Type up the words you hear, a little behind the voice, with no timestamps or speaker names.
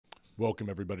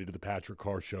Welcome, everybody, to the Patrick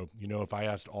Carr Show. You know, if I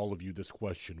asked all of you this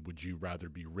question, would you rather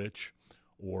be rich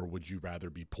or would you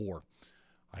rather be poor?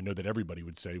 I know that everybody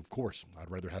would say, of course, I'd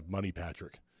rather have money,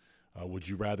 Patrick. Would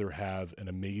you rather have an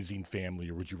amazing family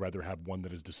or would you rather have one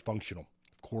that is dysfunctional?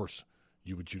 Of course,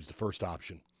 you would choose the first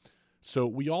option. So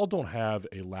we all don't have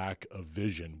a lack of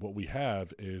vision. What we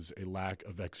have is a lack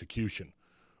of execution.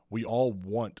 We all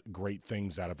want great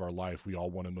things out of our life. We all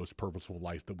want a most purposeful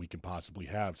life that we can possibly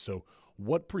have. So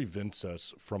what prevents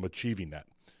us from achieving that?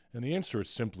 And the answer is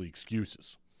simply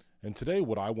excuses. And today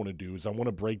what I want to do is I want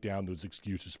to break down those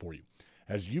excuses for you.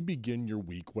 As you begin your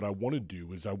week, what I want to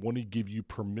do is I want to give you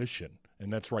permission,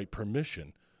 and that's right,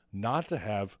 permission, not to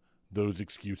have those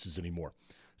excuses anymore.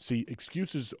 See,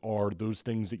 excuses are those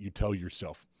things that you tell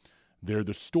yourself. They're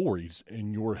the stories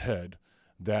in your head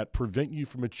that prevent you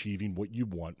from achieving what you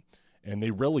want, and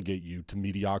they relegate you to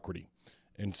mediocrity.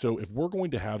 And so if we're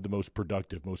going to have the most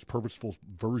productive, most purposeful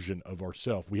version of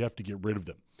ourselves, we have to get rid of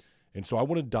them. And so I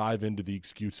want to dive into the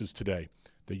excuses today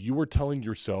that you are telling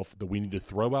yourself that we need to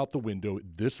throw out the window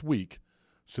this week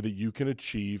so that you can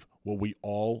achieve what we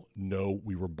all know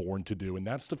we were born to do. And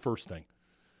that's the first thing.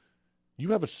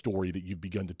 You have a story that you've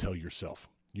begun to tell yourself.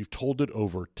 You've told it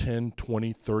over 10,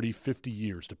 20, 30, 50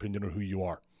 years, depending on who you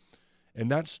are. And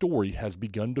that story has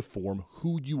begun to form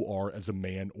who you are as a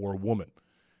man or a woman.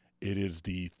 It is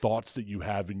the thoughts that you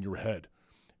have in your head.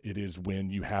 It is when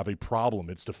you have a problem.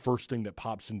 It's the first thing that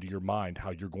pops into your mind, how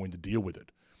you're going to deal with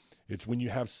it. It's when you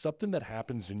have something that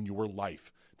happens in your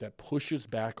life that pushes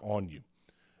back on you.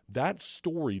 That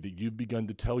story that you've begun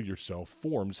to tell yourself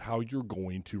forms how you're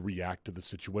going to react to the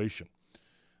situation.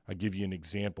 I give you an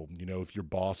example. You know, if your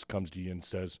boss comes to you and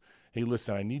says, hey,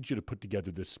 listen, I need you to put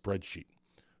together this spreadsheet.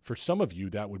 For some of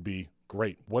you, that would be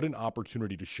great. What an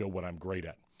opportunity to show what I'm great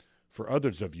at. For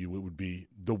others of you, it would be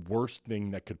the worst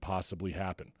thing that could possibly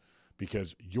happen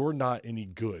because you're not any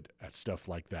good at stuff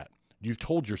like that. You've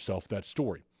told yourself that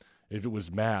story. If it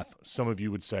was math, some of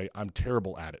you would say, I'm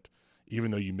terrible at it,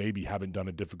 even though you maybe haven't done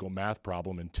a difficult math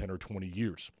problem in 10 or 20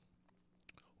 years.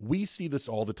 We see this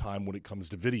all the time when it comes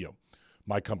to video.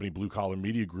 My company, Blue Collar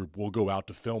Media Group, will go out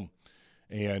to film.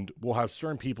 And we'll have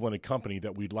certain people in a company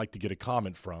that we'd like to get a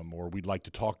comment from or we'd like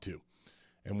to talk to.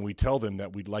 And when we tell them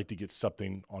that we'd like to get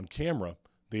something on camera,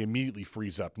 they immediately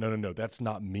freeze up. No, that's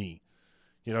not me.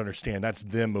 You don't understand. That's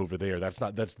them over there.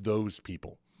 That's those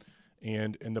people.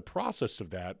 And in the process of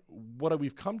that, what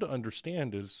we've come to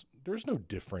understand is there's no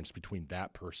difference between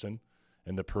that person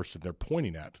and the person they're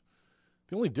pointing at.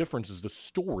 The only difference is the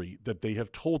story that they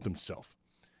have told themselves.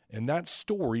 And that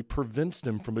story prevents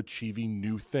them from achieving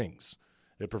new things.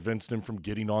 It prevents them from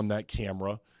getting on that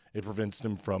camera. It prevents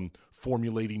them from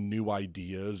formulating new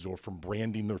ideas or from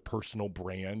branding their personal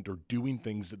brand or doing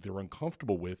things that they're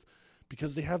uncomfortable with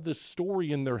because they have this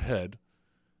story in their head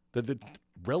that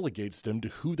relegates them to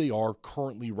who they are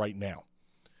currently right now.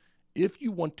 If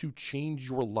you want to change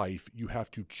your life, you have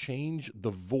to change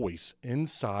the voice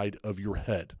inside of your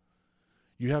head.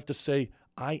 You have to say,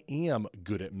 I am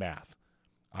good at math.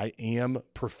 I am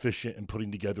proficient in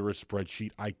putting together a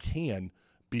spreadsheet. I can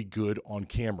be good on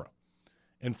camera.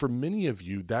 And for many of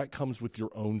you, that comes with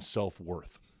your own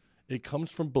self-worth. It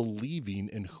comes from believing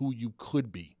in who you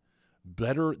could be,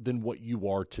 better than what you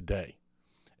are today.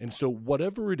 And so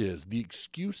whatever it is, the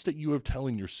excuse that you are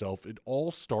telling yourself, it all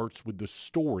starts with the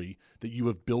story that you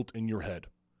have built in your head.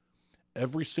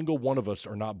 Every single one of us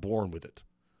are not born with it.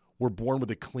 We're born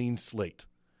with a clean slate.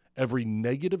 Every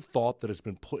negative thought that has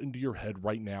been put into your head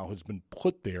right now has been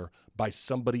put there by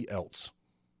somebody else.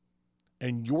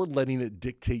 And you're letting it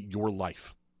dictate your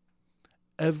life.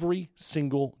 Every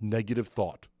single negative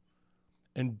thought.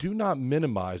 And do not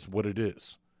minimize what it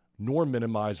is, nor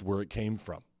minimize where it came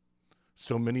from.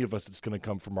 So many of us, it's going to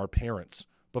come from our parents.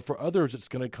 But for others, it's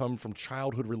going to come from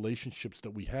childhood relationships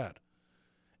that we had.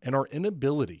 And our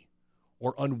inability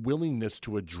or unwillingness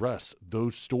to address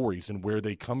those stories and where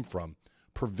they come from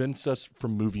prevents us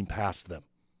from moving past them.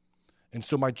 And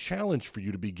so my challenge for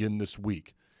you to begin this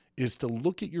week is to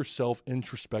look at yourself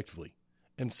introspectively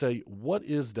and say, what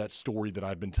is that story that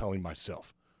I've been telling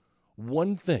myself?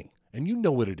 One thing, and you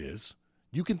know what it is.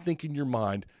 You can think in your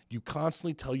mind, you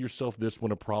constantly tell yourself this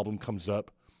when a problem comes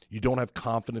up. You don't have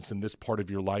confidence in this part of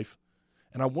your life.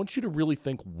 And I want you to really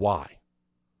think, why?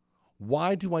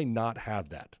 Why do I not have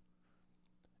that?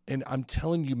 And I'm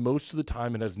telling you, most of the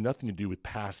time, it has nothing to do with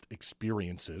past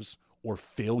experiences or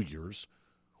failures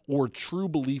or a true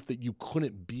belief that you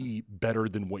couldn't be better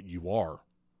than what you are.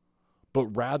 But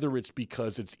rather it's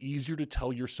because it's easier to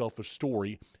tell yourself a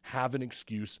story, have an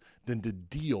excuse, than to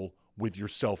deal with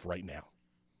yourself right now.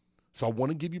 So I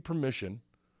want to give you permission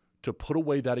to put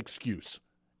away that excuse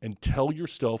and tell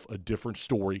yourself a different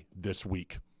story this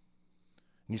week.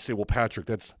 And you say, well, Patrick,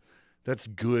 that's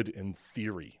good in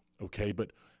theory, okay?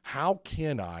 But how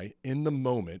can I, in the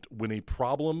moment, when a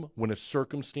problem, when a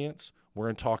circumstance, we're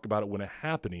going to talk about it, when a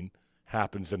happening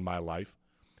happens in my life,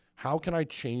 how can I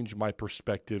change my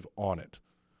perspective on it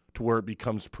to where it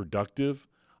becomes productive?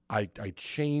 I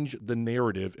change the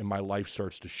narrative and my life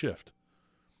starts to shift.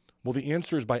 Well, the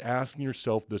answer is by asking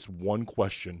yourself this one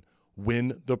question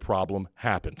when the problem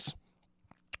happens.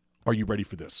 Are you ready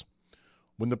for this?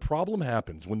 When the problem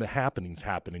happens, when the happenings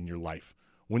happen in your life,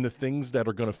 when the things that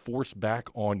are going to force back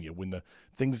on you, when the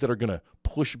things that are going to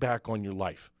push back on your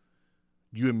life,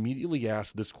 you immediately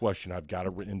ask this question. I've got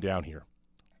it written down here.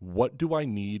 What do I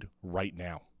need right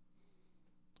now?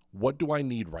 What do I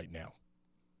need right now?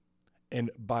 And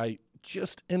by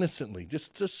just innocently,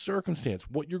 just circumstance,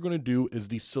 what you're going to do is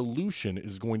the solution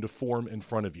is going to form in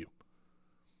front of you.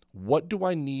 What do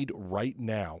I need right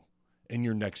now in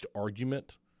your next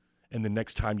argument, and the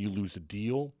next time you lose a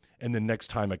deal, and the next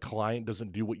time a client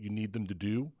doesn't do what you need them to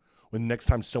do, when the next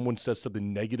time someone says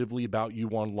something negatively about you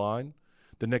online,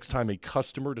 the next time a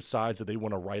customer decides that they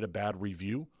want to write a bad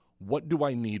review, what do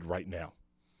I need right now?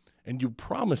 And you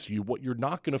promise you what you're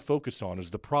not going to focus on is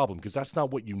the problem, because that's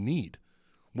not what you need.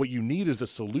 What you need is a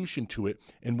solution to it,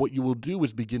 and what you will do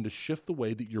is begin to shift the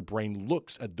way that your brain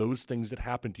looks at those things that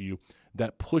happen to you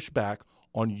that push back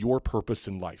on your purpose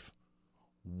in life.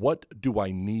 What do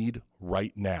I need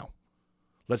right now?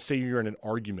 Let's say you're in an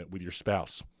argument with your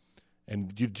spouse,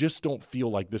 and you just don't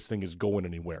feel like this thing is going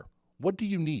anywhere. What do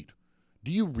you need?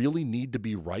 Do you really need to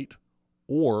be right,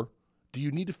 or do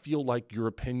you need to feel like your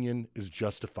opinion is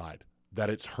justified, that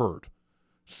it's heard?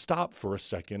 Stop for a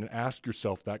second and ask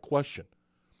yourself that question.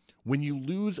 When you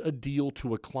lose a deal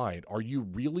to a client, are you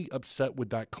really upset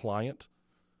with that client?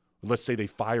 Let's say they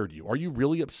fired you. Are you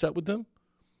really upset with them?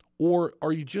 Or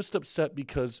are you just upset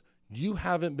because you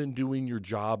haven't been doing your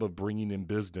job of bringing in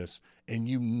business and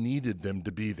you needed them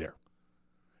to be there?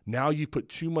 Now you've put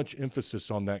too much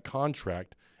emphasis on that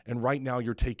contract, and right now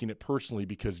you're taking it personally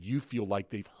because you feel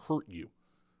like they've hurt you.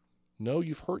 No,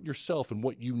 you've hurt yourself, and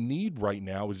what you need right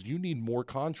now is you need more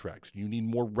contracts. You need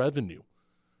more revenue.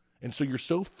 And so you're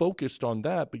so focused on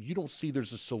that, but you don't see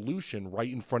there's a solution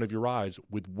right in front of your eyes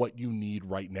with what you need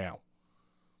right now.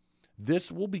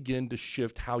 This will begin to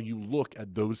shift how you look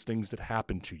at those things that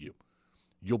happen to you.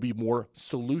 You'll be more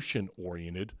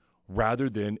solution-oriented rather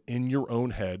than in your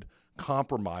own head,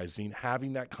 compromising,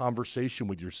 having that conversation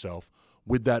with yourself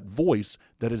with that voice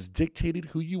that has dictated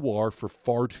who you are for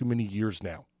far too many years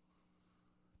now.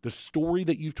 The story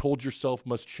that you've told yourself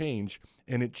must change,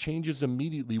 and it changes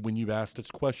immediately when you ask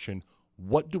this question,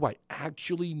 what do I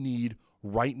actually need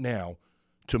right now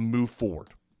to move forward?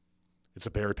 It's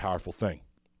a very powerful thing.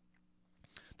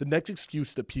 The next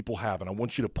excuse that people have, and I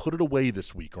want you to put it away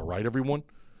this week, all right, everyone?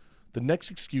 The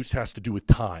next excuse has to do with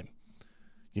time.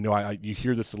 You know, you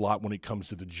hear this a lot when it comes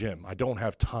to the gym. I don't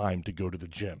have time to go to the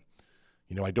gym.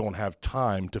 You know, I don't have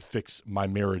time to fix my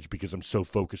marriage because I'm so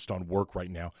focused on work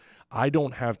right now. I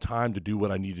don't have time to do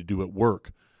what I need to do at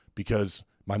work because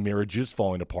my marriage is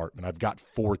falling apart and I've got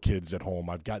 4 kids at home.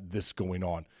 I've got this going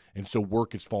on. And so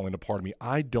work is falling apart of me.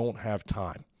 I don't have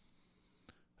time.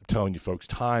 I'm telling you, folks,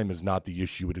 time is not the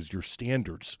issue. It is your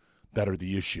standards that are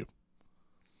the issue.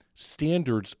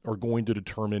 Standards are going to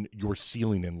determine your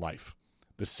ceiling in life.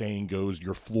 The saying goes,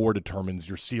 your floor determines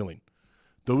your ceiling.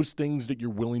 Those things that you're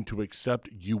willing to accept,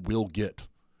 you will get.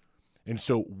 And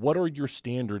so what are your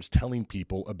standards telling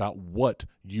people about what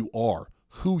you are,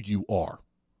 who you are?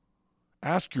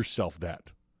 Ask yourself that.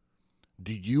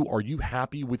 Are you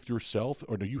happy with yourself,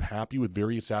 or are you happy with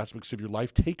various aspects of your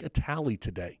life? Take a tally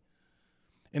today.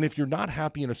 And if you're not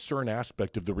happy in a certain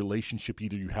aspect of the relationship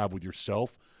either you have with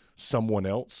yourself, someone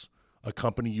else, a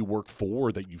company you work for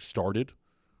or that you started,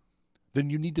 then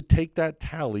you need to take that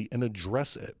tally and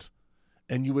address it.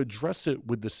 And you address it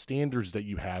with the standards that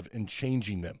you have and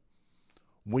changing them.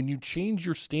 When you change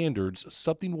your standards,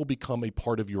 something will become a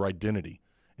part of your identity,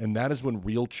 and that is when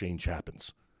real change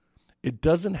happens. It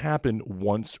doesn't happen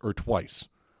once or twice,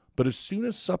 but as soon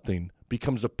as something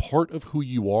becomes a part of who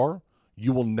you are,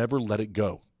 you will never let it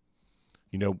go.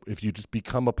 You know, if you just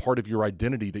become a part of your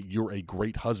identity that you're a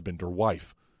great husband or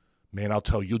wife, man, I'll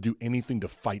tell you, you'll do anything to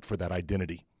fight for that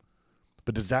identity.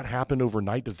 But does that happen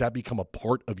overnight? Does that become a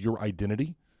part of your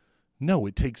identity? No,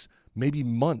 it takes maybe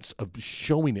months of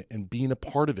showing it and being a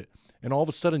part of it. And all of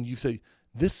a sudden you say,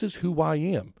 this is who I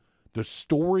am. The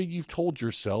story you've told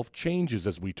yourself changes,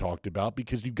 as we talked about,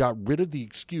 because you got rid of the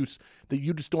excuse that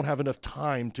you just don't have enough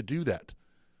time to do that.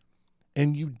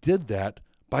 And you did that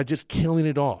by just killing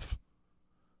it off.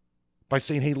 by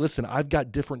saying, hey, listen, I've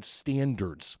got different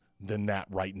standards than that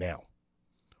right now.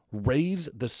 Raise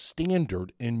the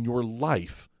standard in your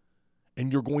life,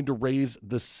 and you're going to raise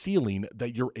the ceiling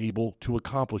that you're able to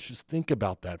accomplish. Just think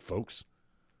about that, folks.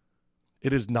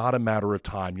 It is not a matter of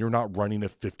time. You're not running a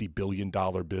 $50 billion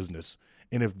business.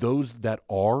 And if those that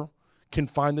are can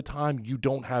find the time, you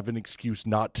don't have an excuse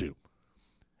not to.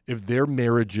 If their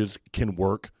marriages can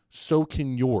work, so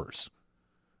can yours.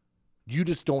 You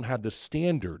just don't have the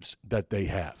standards that they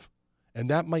have. And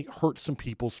that might hurt some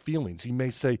people's feelings. You may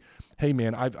say, hey,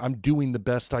 man, I'm doing the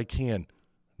best I can.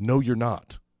 No, you're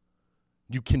not.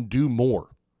 You can do more.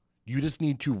 You just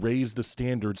need to raise the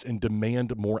standards and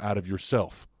demand more out of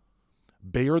yourself.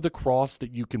 Bear the cross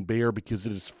that you can bear, because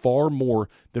it is far more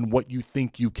than what you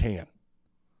think you can.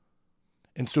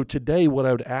 And so today what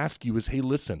I would ask you is, hey,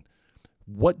 listen,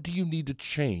 what do you need to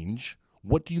change?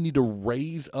 What do you need to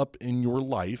raise up in your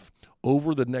life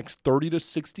over the next 30 to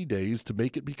 60 days to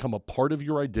make it become a part of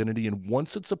your identity? And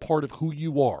once it's a part of who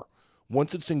you are,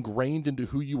 once it's ingrained into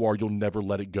who you are, you'll never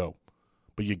let it go.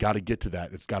 But you got to get to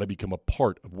that. It's got to become a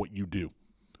part of what you do.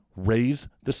 Raise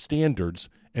the standards,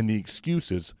 and the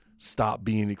excuses stop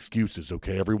being excuses,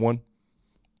 okay, everyone?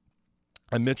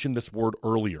 I mentioned this word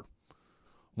earlier.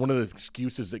 One of the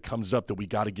excuses that comes up that we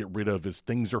got to get rid of is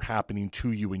things are happening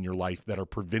to you in your life that are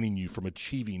preventing you from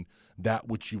achieving that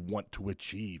which you want to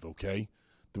achieve, okay?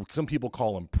 Some people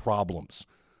call them problems.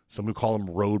 Some who call them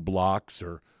roadblocks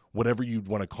or whatever you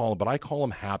want to call them, but I call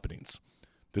them happenings.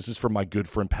 This is from my good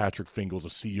friend Patrick Fingles, a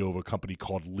CEO of a company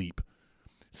called Leap.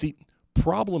 See,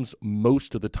 problems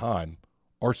most of the time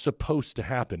are supposed to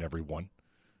happen, everyone.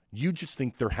 You just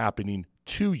think they're happening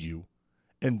to you,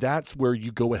 and that's where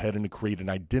you go ahead and create an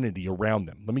identity around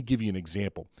them. Let me give you an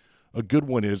example. A good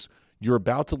one is you're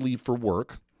about to leave for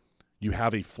work. You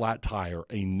have a flat tire.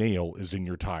 A nail is in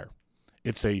your tire.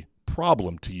 It's a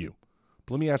problem to you.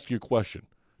 But let me ask you a question.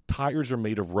 Tires are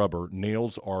made of rubber.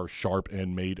 Nails are sharp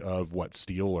and made of what?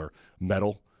 Steel or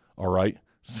metal, all right?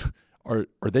 Are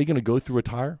they going to go through a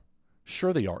tire?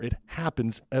 Sure they are. It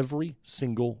happens every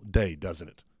single day, doesn't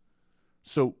it?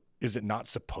 So is it not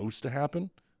supposed to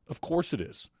happen? Of course it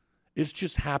is. It's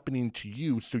just happening to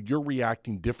you, so you're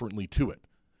reacting differently to it.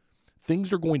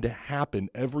 Things are going to happen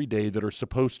every day that are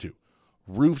supposed to.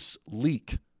 Roofs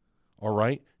leak, all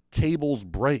right? Tables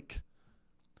break.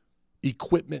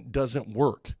 Equipment doesn't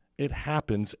work. It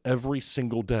happens every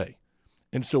single day.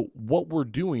 And so what we're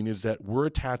doing is that we're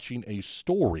attaching a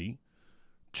story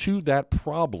to that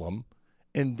problem,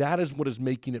 and that is what is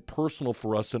making it personal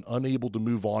for us and unable to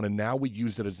move on, and now we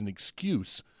use it as an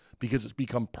excuse because it's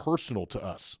become personal to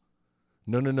us.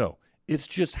 No. It's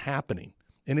just happening,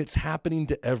 and it's happening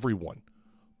to everyone.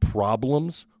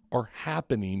 Problems are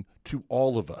happening to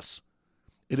all of us.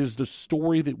 It is the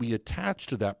story that we attach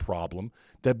to that problem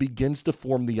that begins to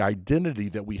form the identity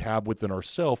that we have within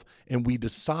ourselves, and we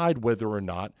decide whether or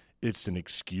not it's an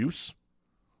excuse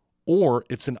or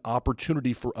it's an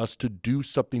opportunity for us to do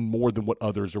something more than what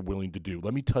others are willing to do.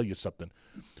 Let me tell you something.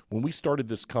 When we started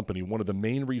this company, one of the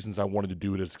main reasons I wanted to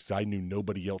do it is because I knew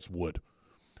nobody else would.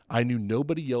 I knew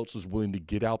nobody else was willing to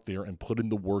get out there and put in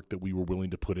the work that we were willing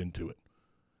to put into it.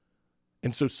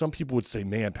 And so some people would say,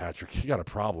 man, Patrick, you got a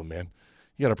problem, man.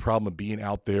 You got a problem of being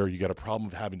out there. You got a problem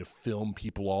of having to film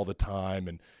people all the time.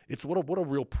 And it's what a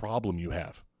real problem you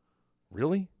have.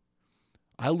 Really?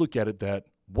 I look at it that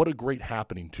what a great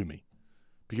happening to me,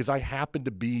 because I happen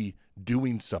to be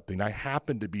doing something. I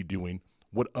happen to be doing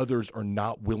what others are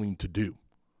not willing to do.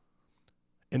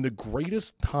 And the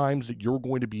greatest times that you're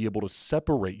going to be able to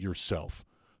separate yourself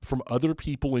from other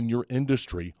people in your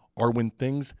industry are when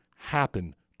things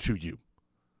happen to you.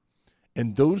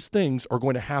 And those things are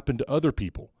going to happen to other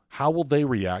people. How will they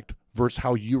react versus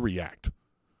how you react?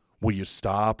 Will you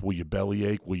stop? Will you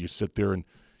bellyache? Will you sit there and,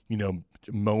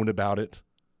 moan about it?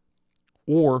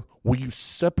 Or will you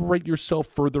separate yourself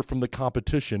further from the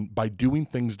competition by doing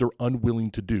things they're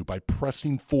unwilling to do, by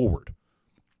pressing forward,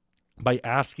 by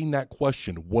asking that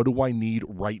question, what do I need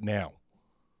right now?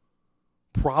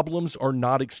 Problems are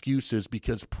not excuses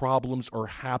because problems are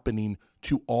happening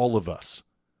to all of us.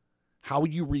 How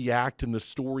you react and the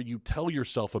story you tell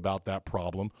yourself about that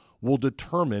problem will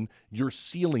determine your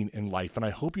ceiling in life. And I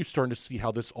hope you're starting to see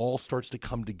how this all starts to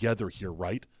come together here,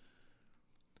 right?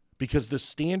 Because the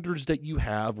standards that you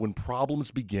have when problems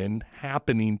begin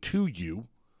happening to you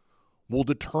will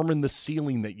determine the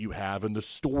ceiling that you have and the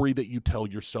story that you tell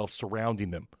yourself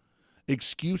surrounding them.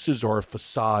 Excuses are a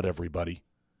facade, everybody.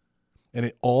 And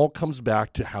it all comes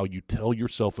back to how you tell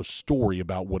yourself a story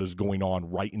about what is going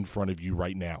on right in front of you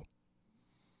right now.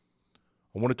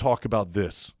 I want to talk about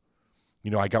this.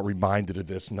 I got reminded of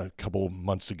this a couple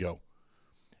months ago.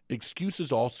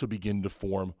 excuses also begin to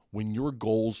form when your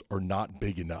goals are not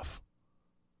big enough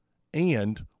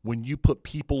and when you put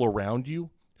people around you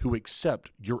who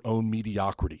accept your own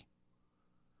mediocrity.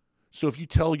 So if you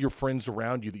tell your friends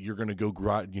around you that you're going to go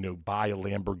buy a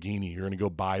Lamborghini, you're going to go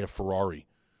buy a Ferrari,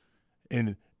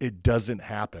 and it doesn't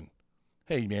happen,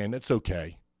 hey, man, that's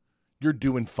okay. You're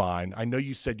doing fine. I know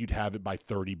you said you'd have it by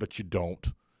 30, but you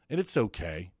don't, and it's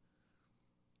okay.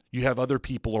 You have other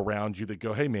people around you that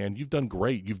go, hey, man, you've done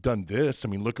great. You've done this. I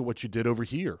mean, look at what you did over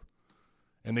here.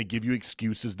 And they give you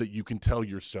excuses that you can tell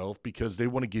yourself because they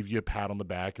want to give you a pat on the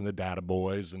back and the data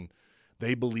boys, and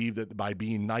they believe that by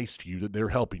being nice to you that they're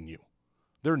helping you.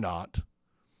 They're not.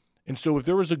 And so if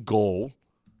there is a goal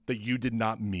that you did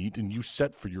not meet and you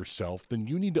set for yourself, then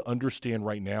you need to understand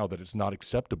right now that it's not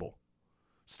acceptable.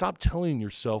 Stop telling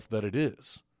yourself that it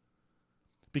is,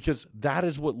 because that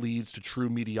is what leads to true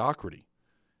mediocrity.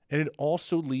 And it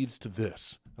also leads to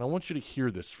this, and I want you to hear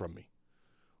this from me.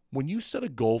 When you set a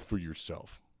goal for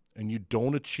yourself and you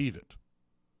don't achieve it,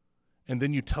 and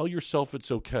then you tell yourself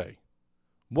it's okay,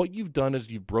 what you've done is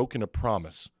you've broken a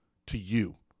promise to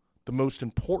you, the most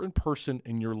important person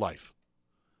in your life.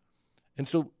 And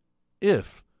so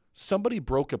if somebody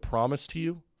broke a promise to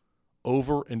you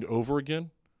over and over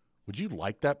again, would you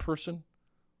like that person?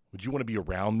 Would you want to be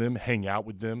around them, hang out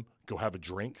with them, go have a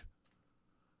drink?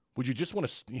 Would you just want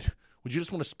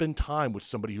to spend time with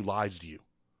somebody who lies to you?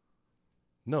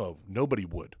 No, nobody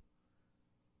would.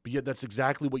 But yet that's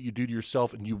exactly what you do to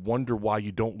yourself, and you wonder why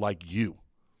you don't like you.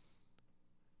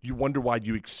 You wonder why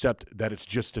you accept that it's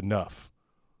just enough,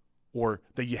 or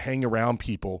that you hang around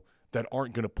people that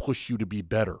aren't going to push you to be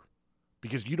better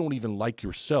because you don't even like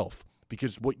yourself.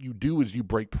 Because what you do is you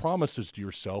break promises to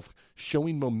yourself,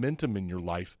 showing momentum in your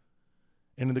life.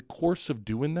 And in the course of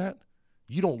doing that,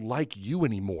 you don't like you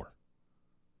anymore.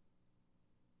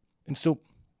 And so,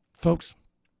 folks,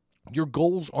 your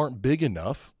goals aren't big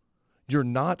enough. You're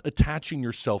not attaching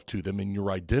yourself to them in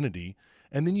your identity.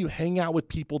 And then you hang out with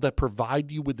people that provide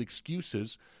you with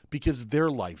excuses because their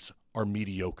lives are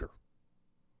mediocre.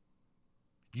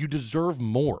 You deserve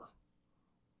more.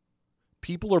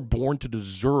 People are born to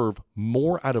deserve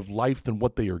more out of life than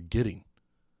what they are getting.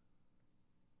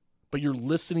 But you're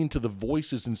listening to the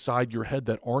voices inside your head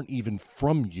that aren't even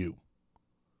from you.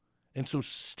 And so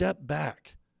step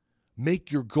back,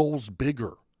 make your goals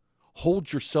bigger,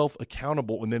 hold yourself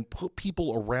accountable, and then put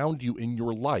people around you in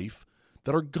your life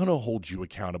that are going to hold you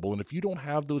accountable. And if you don't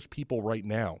have those people right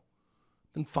now,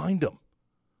 then find them.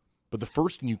 But the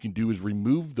first thing you can do is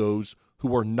remove those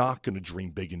who are not going to dream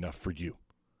big enough for you.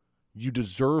 You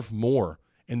deserve more,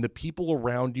 and the people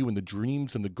around you and the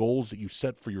dreams and the goals that you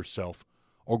set for yourself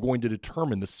are going to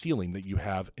determine the ceiling that you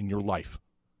have in your life.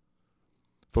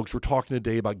 Folks, we're talking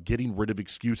today about getting rid of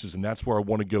excuses, and that's where I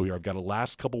want to go here. I've got a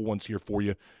last couple ones here for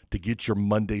you to get your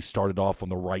Monday started off on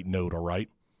the right note, all right?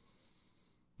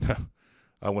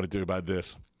 I want to do about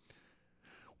this.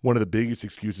 One of the biggest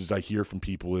excuses I hear from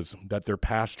people is that their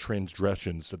past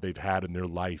transgressions that they've had in their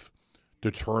life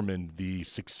determine the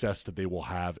success that they will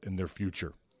have in their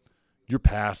future. Your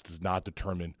past does not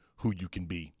determine who you can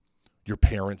be. Your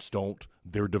parents don't.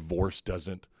 Their divorce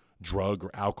doesn't. Drug or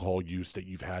alcohol use that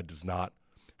you've had does not.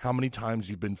 How many times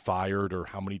you've been fired, or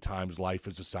how many times life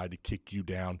has decided to kick you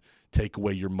down, take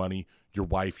away your money, your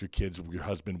wife, your kids, your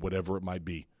husband, whatever it might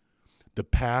be. The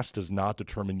past does not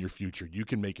determine your future. You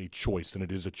can make a choice, and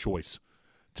it is a choice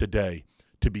today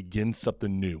to begin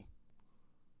something new.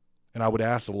 And I would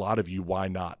ask a lot of you, why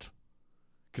not?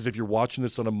 Because if you're watching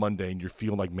this on a Monday and you're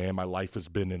feeling like, man, my life has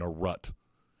been in a rut,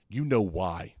 you know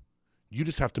why. You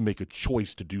just have to make a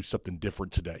choice to do something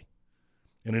different today.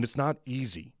 And it's not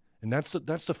easy. And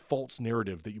that's a false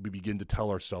narrative that we begin to tell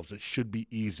ourselves. It should be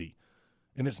easy.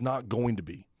 And it's not going to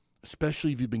be,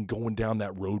 especially if you've been going down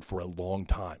that road for a long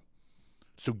time.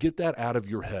 So get that out of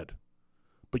your head.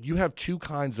 But you have two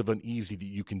kinds of uneasy that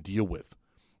you can deal with.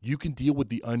 You can deal with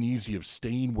the uneasy of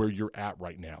staying where you're at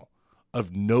right now,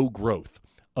 of no growth,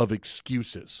 of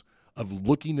excuses, of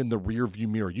looking in the rearview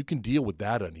mirror. You can deal with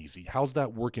that uneasy. How's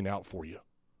that working out for you?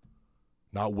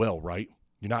 Not well, right?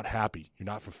 You're not happy. You're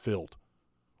not fulfilled.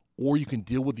 Or you can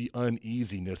deal with the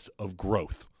uneasiness of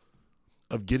growth,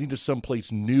 of getting to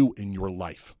someplace new in your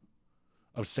life,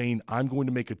 of saying, I'm going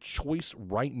to make a choice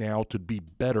right now to be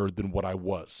better than what I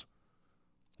was.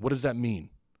 What does that mean?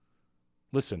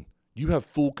 Listen, you have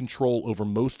full control over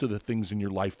most of the things in your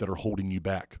life that are holding you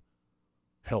back.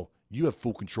 Hell, you have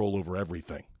full control over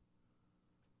everything.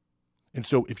 And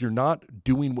so if you're not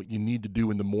doing what you need to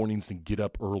do in the mornings, then get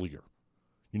up earlier.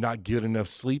 You're not getting enough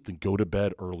sleep, then go to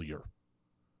bed earlier.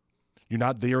 You're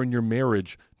not there in your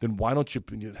marriage, then why don't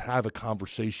you have a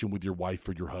conversation with your wife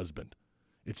or your husband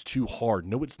It's too hard.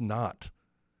 No, it's not.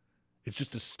 It's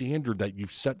just a standard that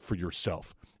you've set for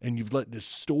yourself. And you've let this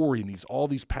story and all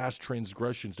these past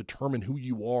transgressions determine who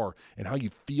you are and how you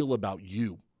feel about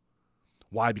you.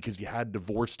 Why? Because you had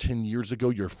divorce 10 years ago.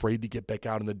 You're afraid to get back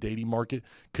out in the dating market.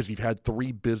 Because you've had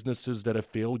 3 businesses that have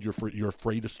failed. You're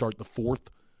afraid to start the 4th.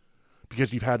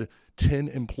 Because you've had 10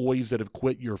 employees that have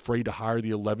quit. You're afraid to hire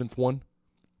the 11th one.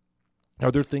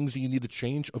 Are there things that you need to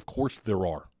change? Of course there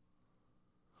are.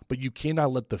 But you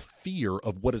cannot let the fear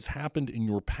of what has happened in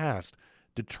your past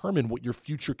determine what your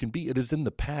future can be. It is in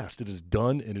the past. It is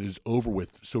done and it is over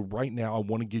with. So right now, I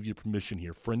want to give you permission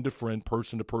here, friend to friend,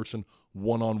 person to person,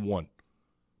 one-on-one.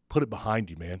 Put it behind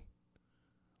you, man.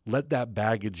 Let that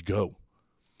baggage go.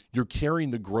 You're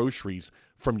carrying the groceries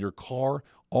from your car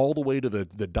all the way to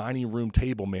the dining room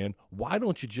table, man. Why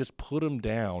don't you just put them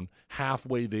down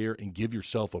halfway there and give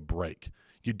yourself a break?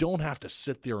 You don't have to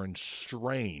sit there and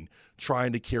strain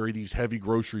trying to carry these heavy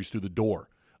groceries through the door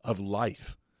of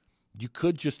life. You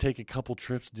could just take a couple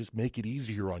trips and just make it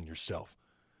easier on yourself.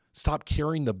 Stop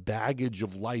carrying the baggage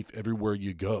of life everywhere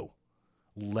you go.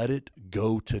 Let it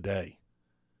go today.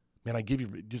 Man,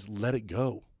 just let it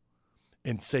go.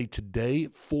 And say today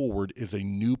forward is a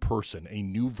new person, a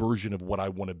new version of what I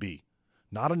want to be.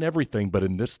 Not in everything, but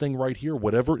in this thing right here,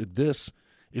 whatever this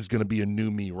is going to be a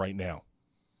new me right now.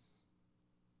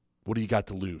 What do you got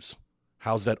to lose?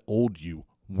 How's that old you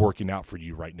working out for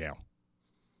you right now?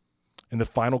 And the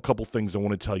final couple things I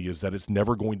want to tell you is that it's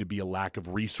never going to be a lack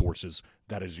of resources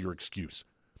that is your excuse.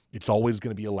 It's always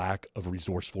going to be a lack of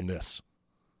resourcefulness.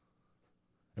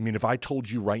 I mean, if I told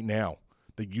you right now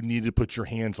that you needed to put your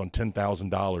hands on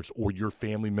 $10,000 or your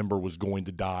family member was going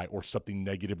to die or something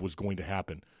negative was going to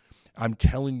happen, I'm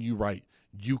telling you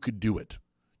you could do it.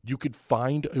 You could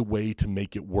find a way to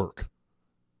make it work.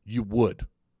 You would.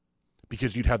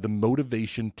 Because you'd have the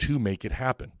motivation to make it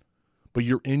happen. But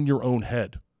you're in your own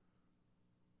head.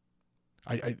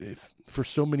 For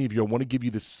so many of you, I want to give you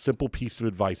this simple piece of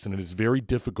advice, and it is very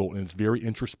difficult, and it's very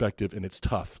introspective, and it's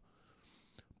tough.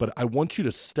 But I want you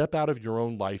to step out of your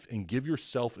own life and give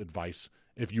yourself advice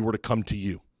if you were to come to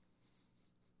you.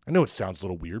 I know it sounds a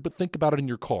little weird, but think about it in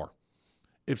your car.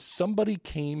 If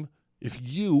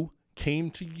you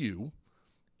came to you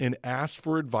and asked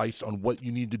for advice on what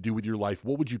you need to do with your life,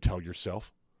 what would you tell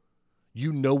yourself?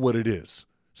 You know what it is.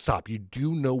 Stop. You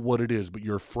do know what it is, but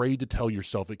you're afraid to tell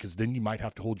yourself it because then you might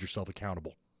have to hold yourself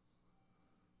accountable.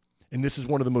 And this is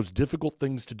one of the most difficult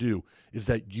things to do, is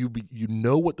that you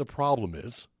know what the problem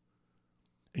is,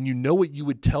 and you know what you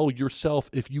would tell yourself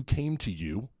if you came to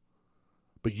you,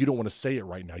 but you don't want to say it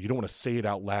right now. You don't want to say it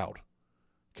out loud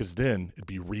because then it'd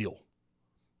be real.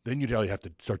 Then you'd have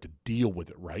to start to deal with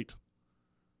it, right?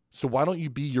 So why don't you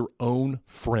be your own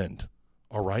friend,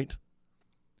 all right?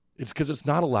 It's because it's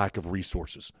not a lack of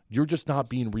resources. You're just not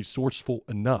being resourceful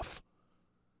enough.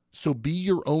 So be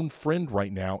your own friend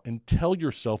right now and tell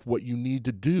yourself what you need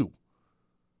to do.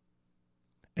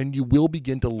 And you will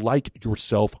begin to like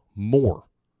yourself more.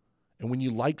 And when you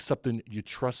like something, you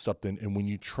trust something. And when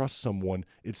you trust someone,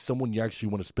 it's someone you actually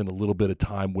want to spend a little bit of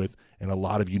time with. And a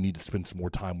lot of you need to spend some more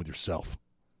time with yourself.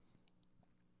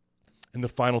 And the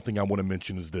final thing I want to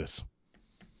mention is this.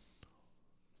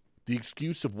 The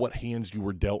excuse of what hands you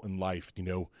were dealt in life,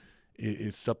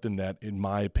 is something that, in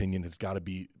my opinion, has got to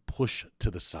be pushed to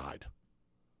the side.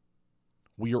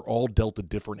 We are all dealt a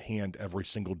different hand every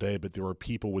single day, but there are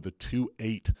people with a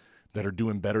 2-8 that are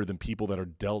doing better than people that are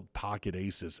dealt pocket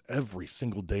aces every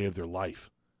single day of their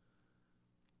life.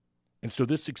 And so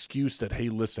this excuse that, hey,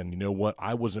 listen, you know what?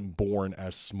 I wasn't born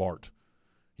as smart.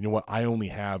 You know what? I only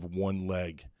have one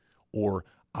leg. Or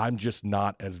I'm just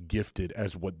not as gifted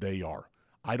as what they are.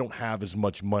 I don't have as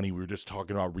much money. We were just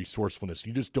talking about resourcefulness.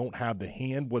 You just don't have, the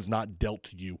hand was not dealt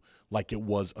to you like it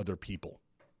was other people.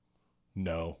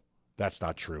 No, that's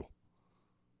not true.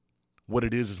 What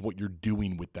it is what you're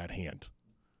doing with that hand.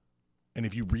 And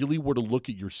if you really were to look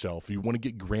at yourself, if you want to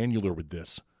get granular with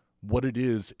this, what it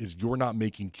is you're not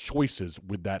making choices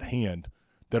with that hand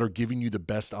that are giving you the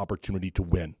best opportunity to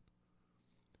win.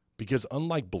 Because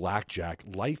unlike blackjack,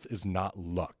 life is not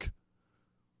luck.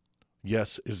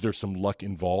 Yes, is there some luck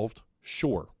involved?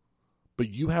 Sure. But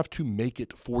you have to make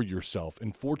it for yourself.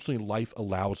 And fortunately, life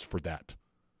allows for that.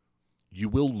 You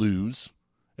will lose,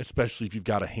 especially if you've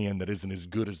got a hand that isn't as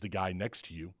good as the guy next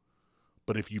to you.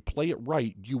 But if you play it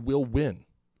right, you will win.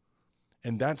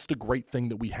 And that's the great thing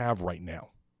that we have right now.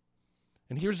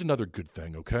 And here's another good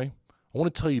thing, okay? I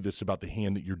want to tell you this about the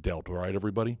hand that you're dealt, all right,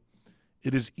 everybody?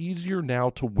 It is easier now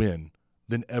to win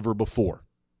than ever before.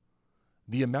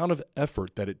 The amount of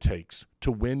effort that it takes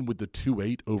to win with the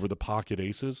 2-8 over the pocket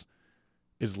aces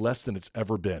is less than it's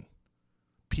ever been.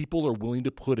 people are willing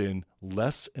to put in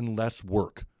less and less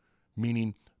work,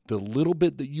 meaning the little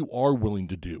bit that you are willing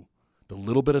to do, the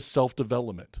little bit of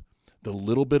self-development, the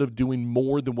little bit of doing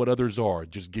more than what others are,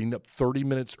 just getting up 30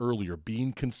 minutes earlier,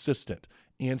 being consistent,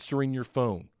 answering your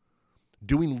phone,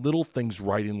 doing little things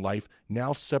right in life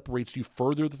now separates you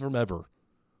further than ever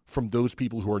from those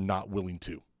people who are not willing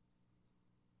to.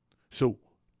 So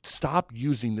stop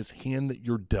using this hand that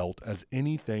you're dealt as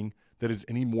anything that is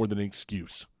any more than an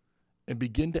excuse, and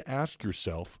begin to ask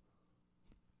yourself,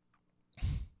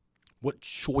 what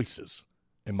choices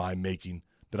am I making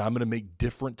that I'm going to make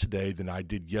different today than I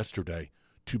did yesterday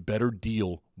to better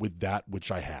deal with that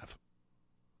which I have?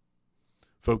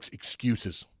 Folks,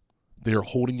 excuses, they are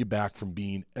holding you back from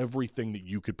being everything that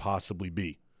you could possibly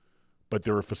be, but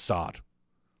they're a facade.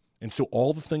 And so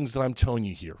all the things that I'm telling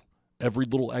you here, every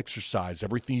little exercise,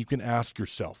 everything you can ask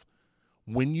yourself,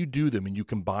 when you do them and you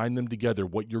combine them together,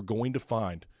 what you're going to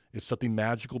find is something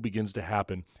magical begins to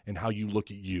happen in how you look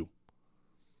at you.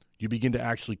 You begin to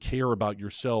actually care about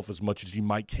yourself as much as you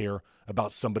might care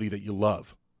about somebody that you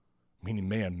love. Meaning,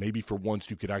 man, maybe for once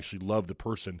you could actually love the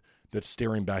person that's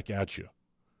staring back at you.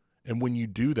 And when you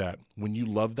do that, when you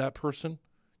love that person,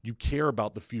 you care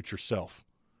about the future self.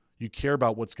 You care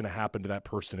about what's going to happen to that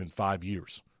person in 5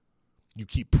 years. You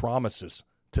keep promises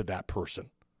to that person.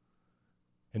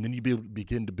 And then you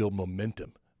begin to build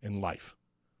momentum in life.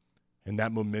 And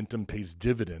that momentum pays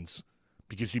dividends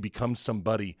because you become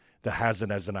somebody that has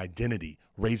it as an identity,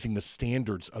 raising the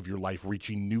standards of your life,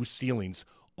 reaching new ceilings,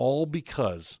 all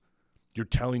because you're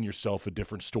telling yourself a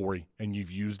different story and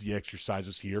you've used the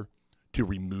exercises here to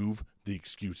remove the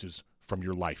excuses from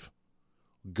your life.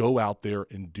 Go out there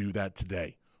and do that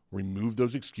today. Remove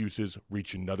those excuses,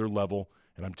 reach another level,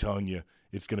 and I'm telling you,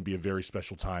 it's going to be a very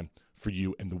special time for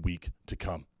you in the week to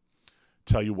come.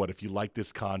 Tell you what, if you like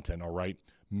this content, all right,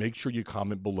 make sure you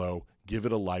comment below, give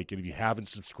it a like, and if you haven't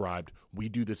subscribed, we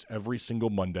do this every single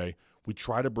Monday. We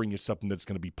try to bring you something that's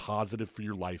going to be positive for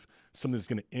your life, something that's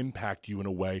going to impact you in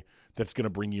a way that's going to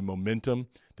bring you momentum,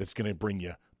 that's going to bring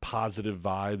you positive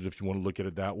vibes, if you want to look at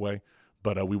it that way.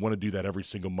 But we want to do that every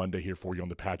single Monday here for you on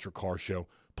the Patrick Carr Show.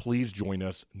 Please join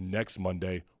us next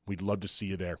Monday. We'd love to see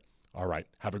you there. All right.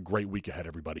 Have a great week ahead,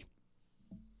 everybody.